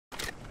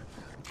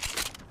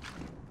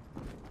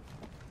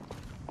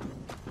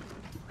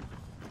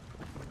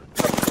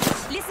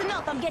Listen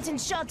up, I'm getting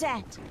shot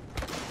at.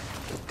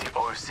 The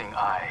all-seeing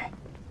eye.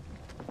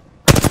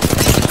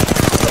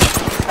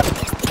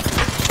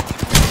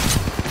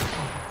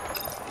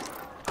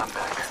 I'm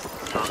back.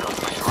 Load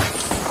up my drone.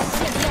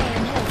 Get low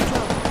and health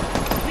drop.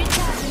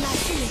 Recharging my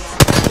shields.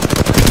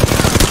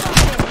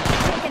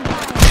 Taking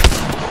fire.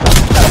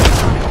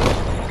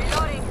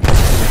 Reloading.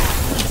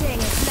 Dang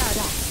it,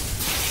 louder.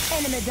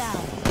 Enemy down.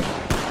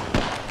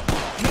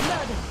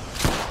 Reloading.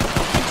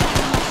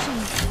 Recharging my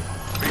shields.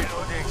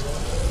 Reloading.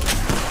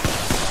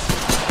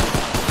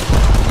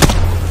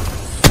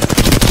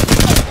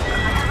 I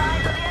have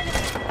eyes on the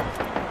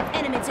enemy.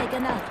 Enemy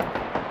taken out.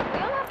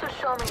 You'll have to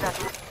show me that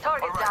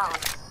target All right. down.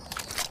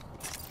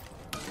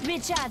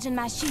 Recharging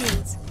my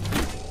shields.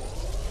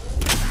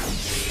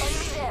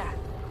 Enemy there.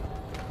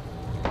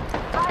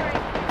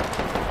 Firing.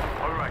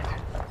 All right.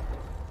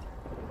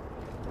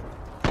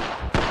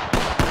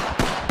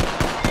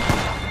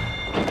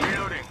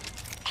 Reloading.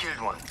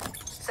 Killed one.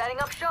 Setting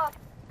up shop.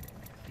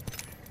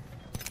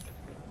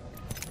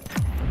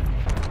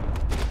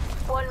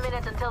 1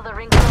 minute until the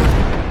ring closes,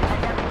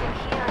 and everything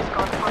here is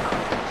gone for good.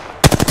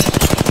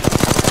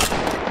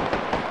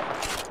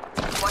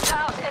 Watch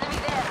out, enemy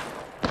there.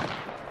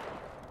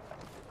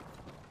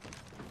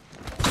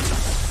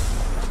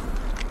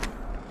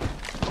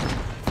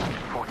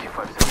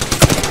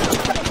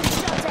 Getting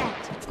shot at.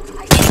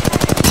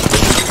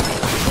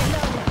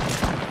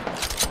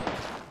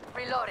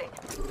 Reloading.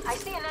 I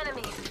see an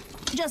enemy.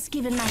 Just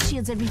giving my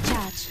shields a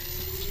recharge.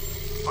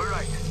 All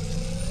right.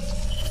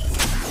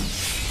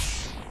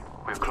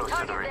 We're close to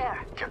the Target ring.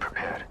 there. Get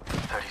prepared.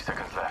 30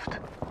 seconds left.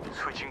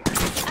 Switching.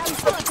 I'm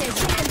spotted.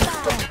 Taking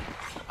fire.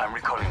 I'm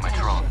recalling my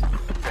drone.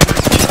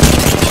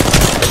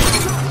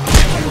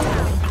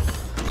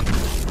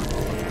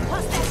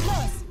 Hostile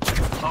close.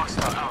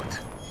 Hostile out.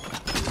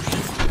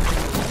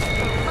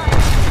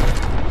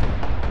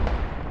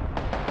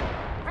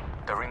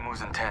 The ring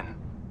moves in 10.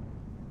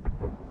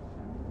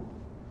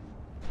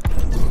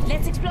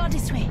 Let's explore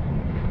this way.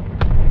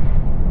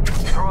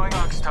 Throwing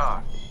Arc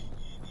Star.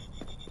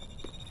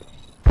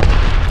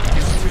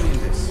 Just doing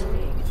this.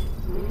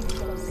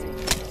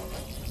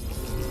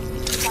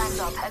 Time's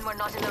up, and we're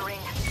not in the ring.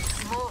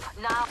 Move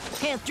now.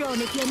 Health drone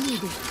if you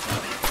need it.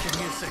 Give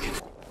me a second.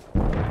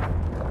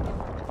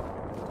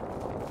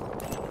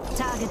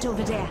 Target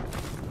over there.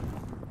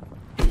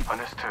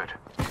 Understood.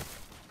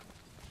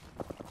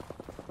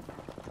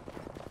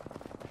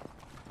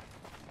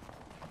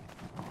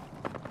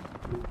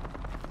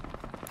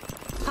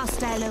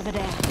 Hostile over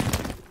there.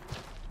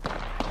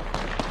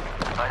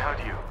 I heard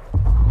you.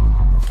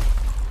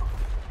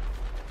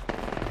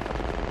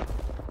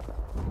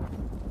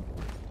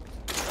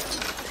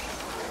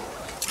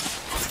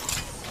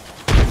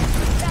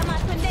 That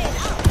might grenade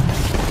out.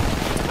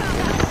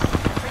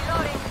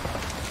 Reloading.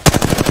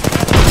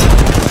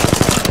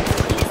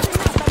 Listen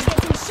up, I'm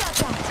getting shot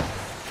at.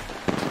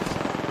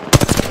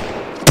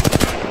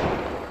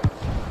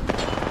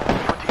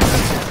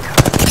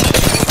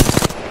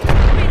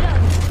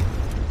 Reload.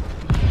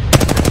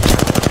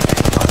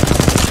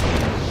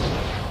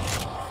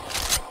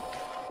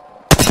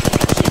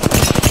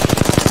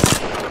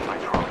 My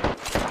drone.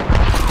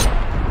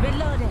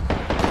 Reloading.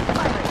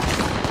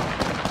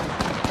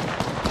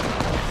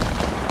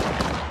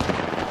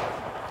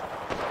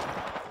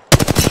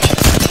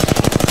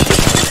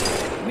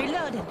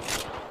 Reloading.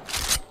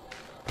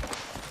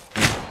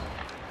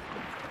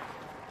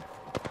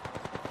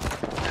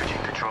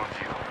 Switching to drone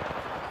view.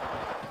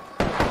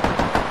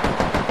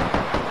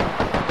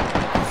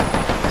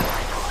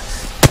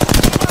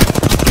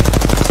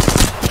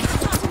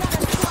 Not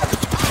another squad.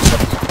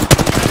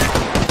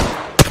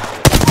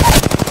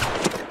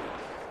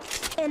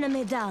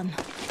 Enemy down.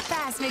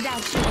 Fast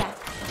without sugar.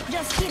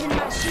 Just giving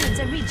my shields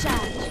a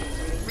recharge.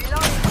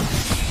 Reloading.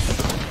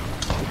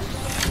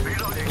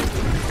 Reloading.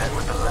 That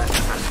was the last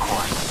of the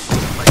squad.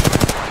 My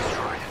drone was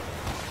destroyed.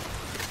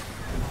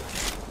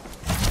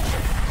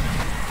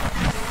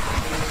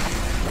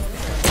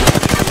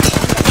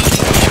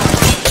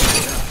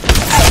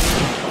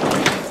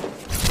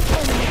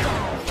 Enemy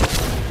down.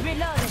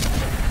 Reloading.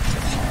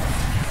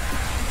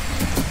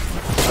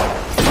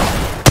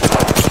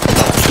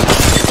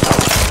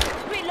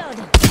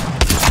 Reloading.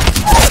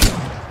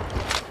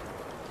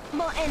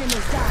 More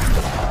enemies down.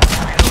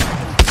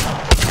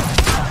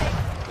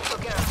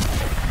 Took care of.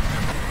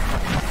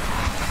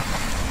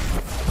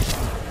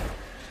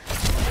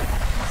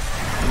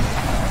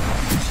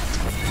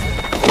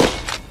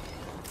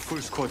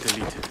 Full squad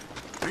deleted.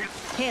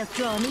 Health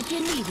drone if you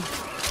need it.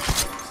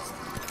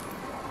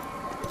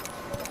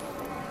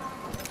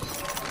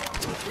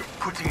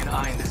 Putting an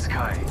eye in the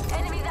sky.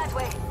 Enemy that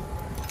way.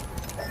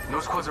 No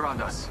squads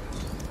around us.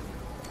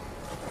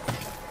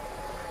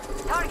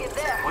 Target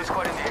there. One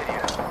squad in the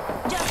area.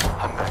 Just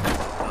I'm back.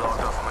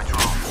 Logged off my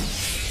drone.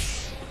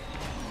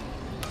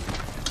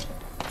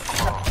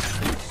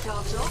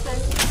 Shops open.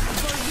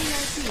 For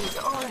VIPs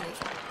only.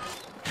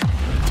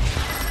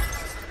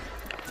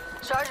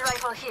 Charge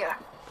rifle here.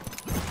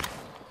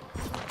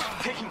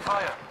 Taking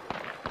fire.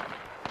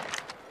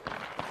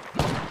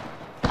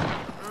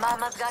 My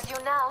Mama's got you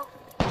now.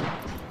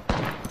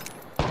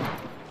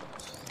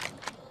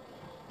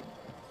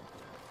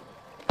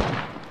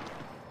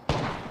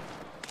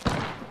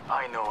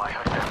 I know I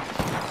heard them.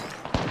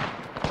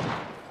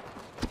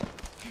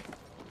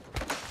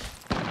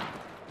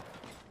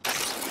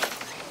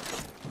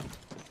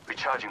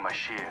 Recharging my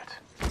shield.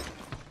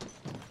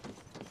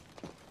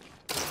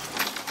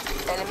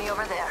 Enemy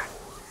over there.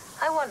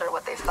 I wonder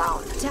what they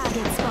found.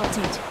 Target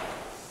spotted.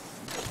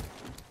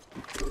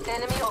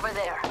 Enemy over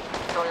there.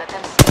 Don't let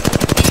them see.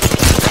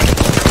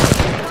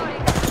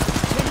 Reloading.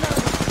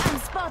 Reloaded. I'm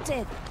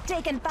spotted.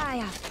 Taking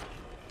fire.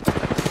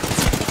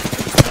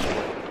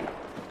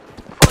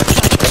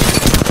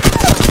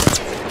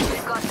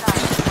 We've got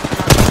time.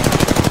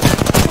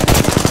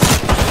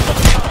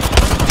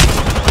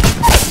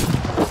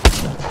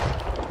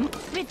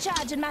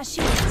 Recharging my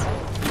shields.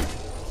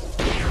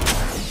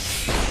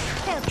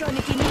 Help drone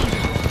if you need.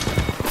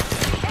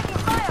 Taking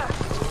fire.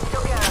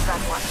 Took care of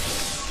that one.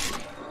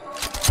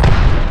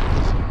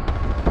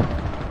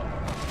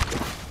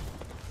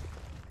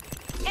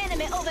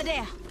 Enemy over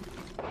there.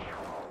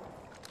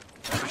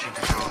 Switching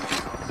to drones.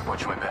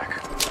 Watch my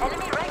back.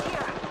 Enemy right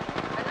here.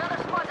 Another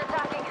squad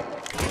attacking.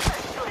 They're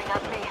shooting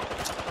at me.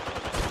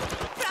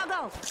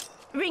 Froggo.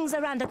 Rings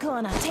around the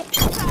corner. Take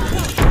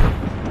Froggo.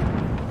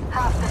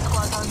 Half the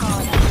squad are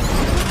gone.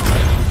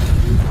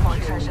 More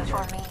treasure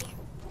for me.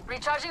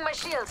 Recharging my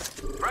shields.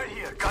 Right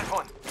here, got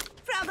one.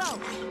 Froggo.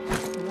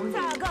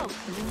 Froggo.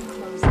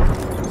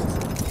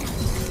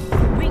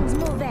 Rings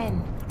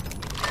moving.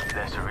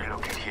 Let's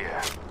relocate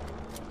here.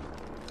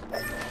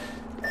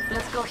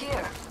 Let's go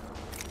here.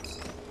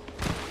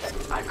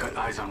 I've got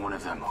eyes on one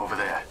of them over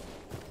there.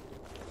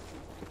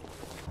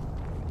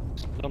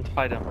 Don't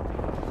fight him.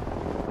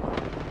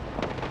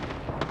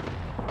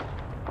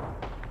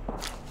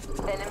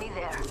 Enemy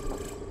there.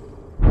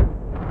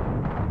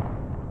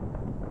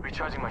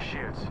 Recharging my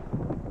shields.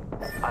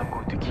 I'm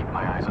going to keep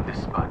my eyes on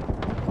this spot.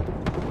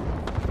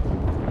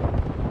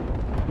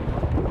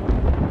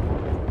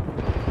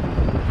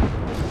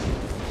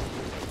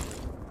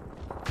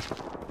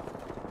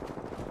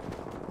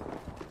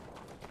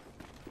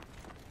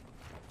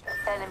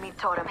 Enemy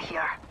totem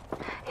here.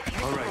 If you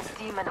see right. the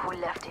demon who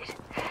left it,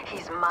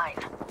 he's mine.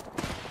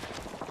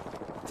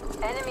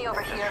 Enemy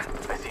over here.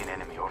 I see an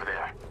enemy over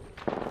there.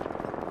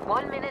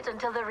 1 minute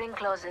until the ring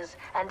closes,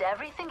 and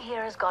everything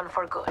here is gone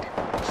for good.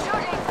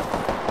 Shooting!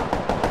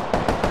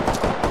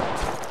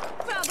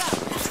 Froggo.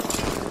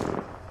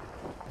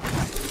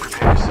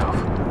 Prepare yourself.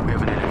 We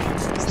have an enemy.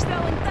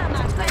 Throwing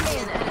thermite I see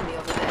grenade. an enemy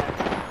over there.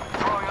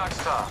 Throwing Arc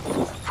Star.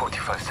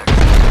 45 seconds.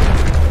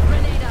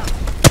 Grenade out.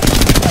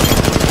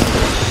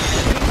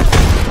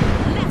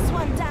 Last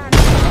one down.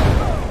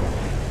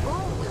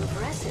 Oh,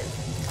 impressive.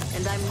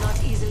 And I'm not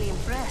easily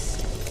impressed.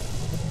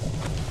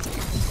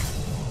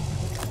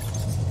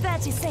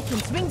 30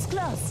 seconds. Rings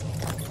close.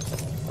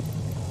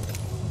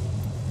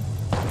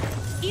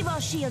 Evo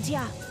shield,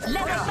 yeah.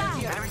 Level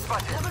 5. Enemy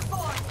spotted. Level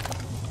 4.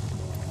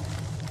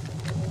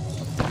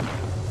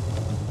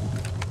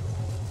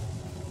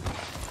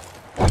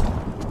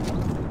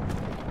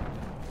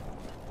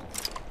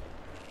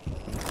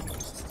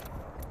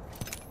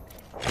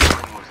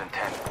 Ring moves in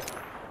 10.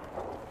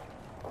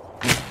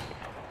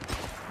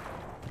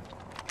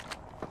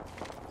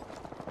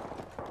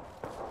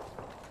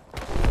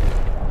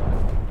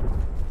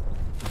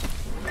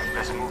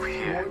 Let's move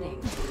here.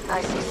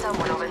 I see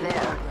someone over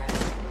there.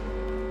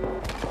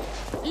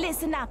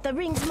 Listen up, the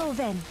ring's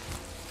moving.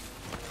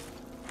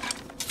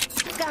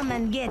 Come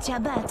and get your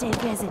birthday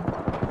present.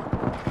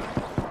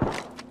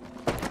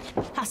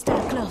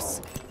 Hostile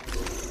close.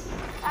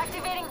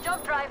 Activating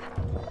jump drive.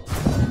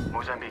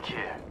 Mozambique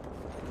here.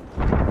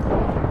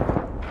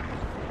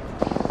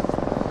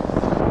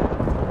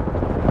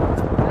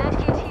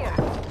 Medkit here.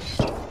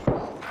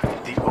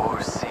 The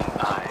all-seeing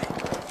eye.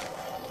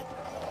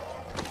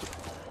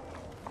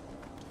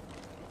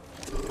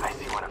 I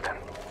see one of them.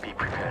 Be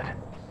prepared.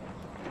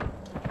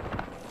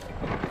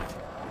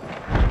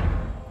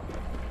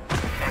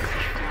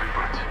 Executing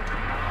reboot.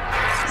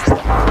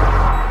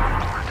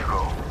 Good to go.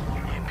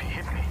 EMP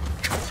hit me.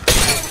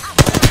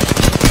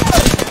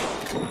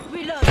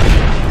 Reload.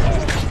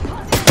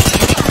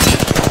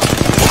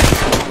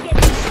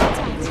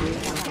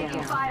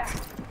 Taking fire.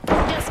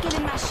 Just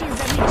getting my shields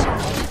a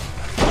recharge.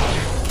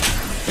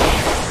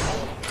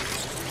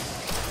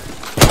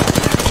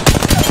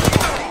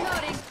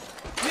 Reloading.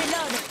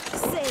 Reload.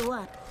 Say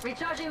what?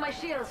 Recharging my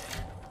shields.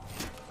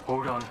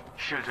 Hold on.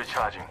 Shield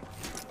recharging.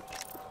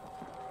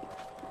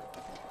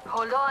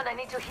 Hold on, I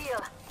need to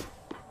heal.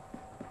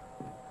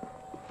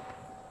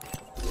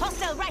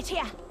 Hostile right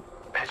here.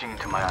 Patching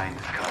into my eye in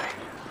the sky.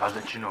 I'll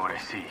let you know what I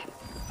see.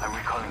 I'm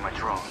recalling my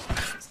drone.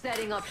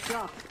 Setting up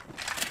shop.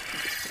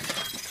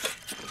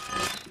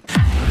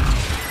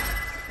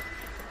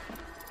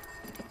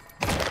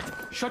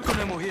 Shotgun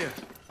ammo here.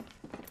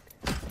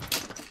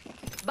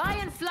 Buy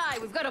and fly,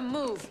 we've got to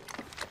move.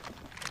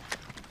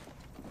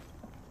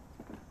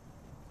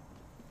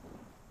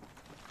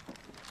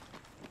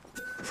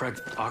 Frag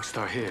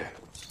Arcstar here.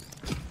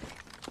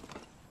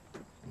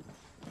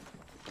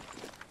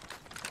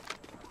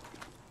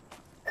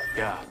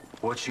 Yeah,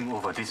 watching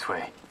over this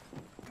way.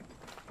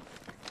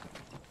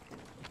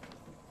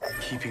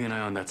 Keeping an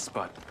eye on that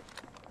spot.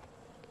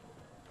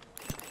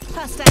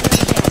 Hostile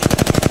over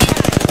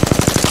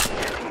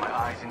there. Getting my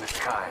eyes in the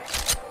sky.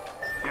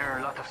 There are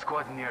a lot of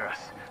squads near us.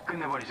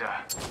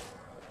 끝내버리자.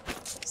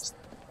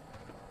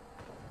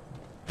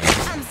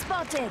 I'm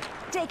spotted.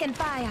 Taking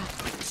fire.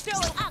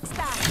 Throwing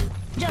Oxstar.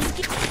 Just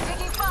keep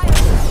Taking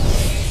fire.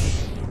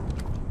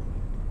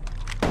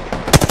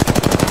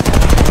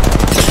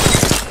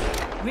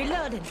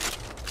 reloading.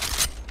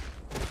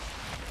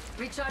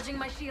 Recharging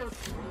my shields.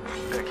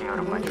 Backing out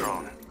of my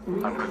drone.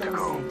 I'm good to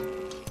go.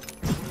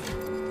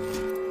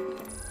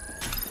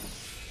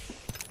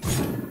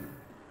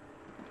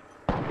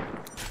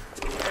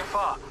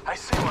 Far, I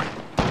see one.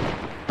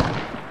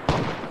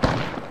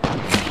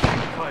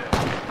 Fire.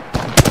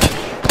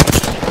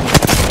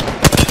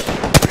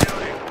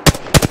 Reloading.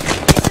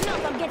 Listen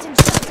up, I'm getting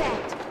shot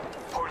at.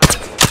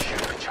 Portal.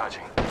 Shield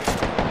recharging.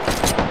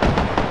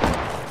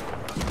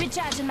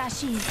 Recharging my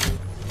shield.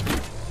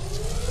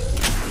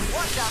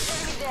 Watch out,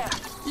 enemy there.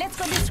 Let's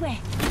go this way.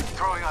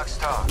 Throwing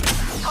Oxstar.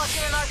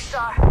 Tossing an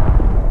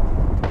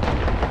Oxstar.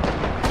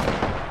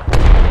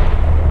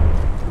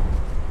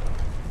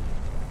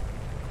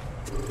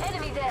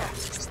 Enemy there.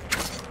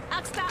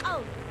 Oxstar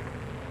out.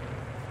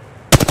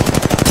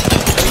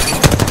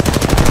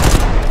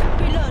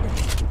 Reloading.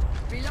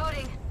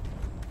 Reloading.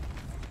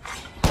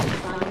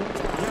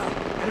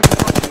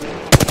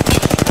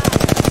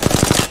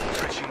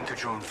 Switching to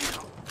drone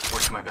view.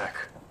 Watch my back.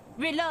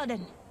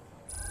 Reloading.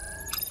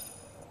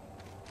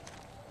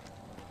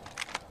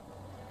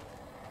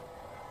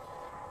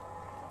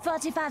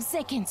 "45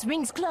 seconds.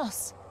 Rings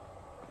close.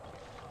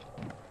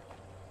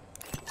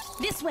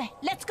 This way.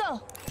 Let's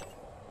go.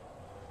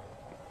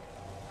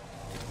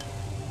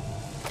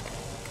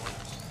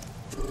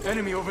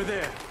 Enemy over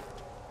there.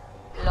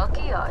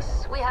 Lucky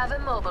us. We have a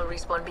mobile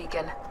respawn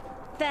beacon.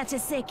 30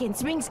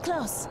 seconds. Rings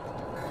close.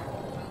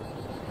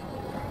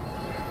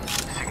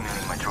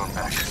 Signaling my drone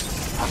back.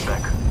 I'm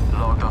back.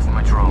 Logged off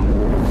my drone.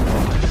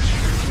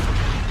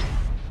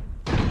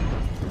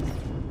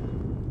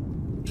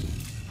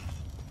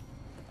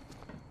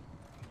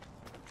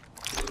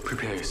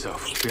 Prepare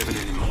yourself. We have an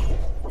enemy.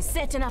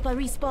 Setting up a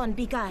respawn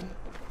beacon.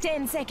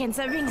 10 seconds.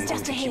 A ring's I'm going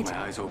just to keep ahead.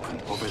 my eyes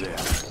open. Over there.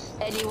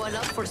 Anyone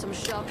up for some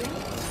shopping?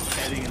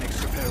 Adding an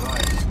extra pair of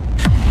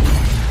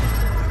eyes.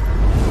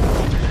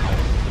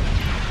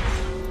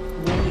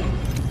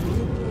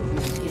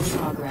 In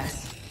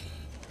progress.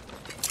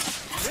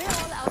 We're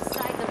all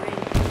outside the ring.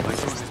 My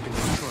drone has been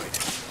destroyed.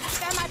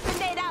 Thermite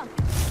grenade out.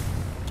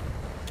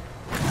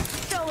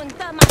 Throwing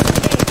thermite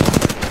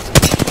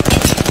grenade.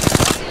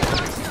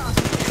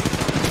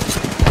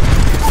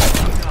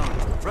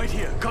 Down. Right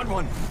here. Got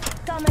one.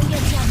 Come and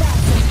get your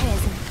bags and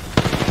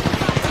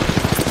present.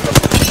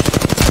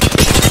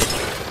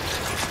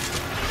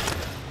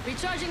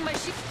 Recharging my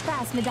shield.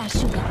 Pass me that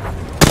sugar. I'm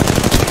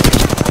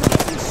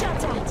getting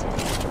shot at.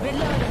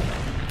 Reloading.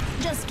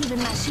 Just giving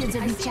my shields a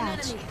I see an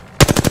recharge. enemy.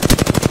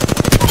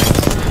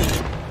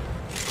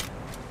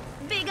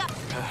 Big up.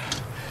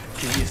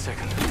 Give me a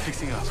second.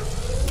 Fixing up.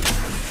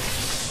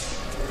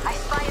 I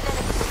spy an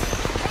enemy.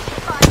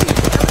 Taking fire.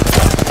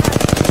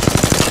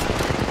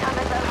 I'm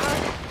at the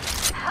hood.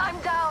 I'm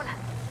down.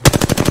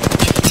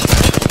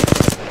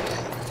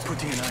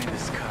 Putting an eye in the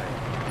sky.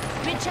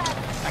 Recharge.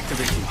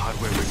 Activating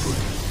hardware reboot.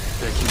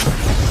 Backing up.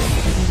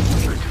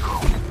 Good to go.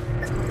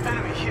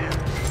 Enemy here.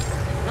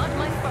 Not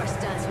my first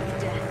dance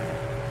with death.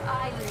 I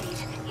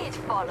lead. It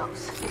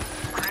follows.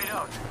 Grenade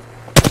out.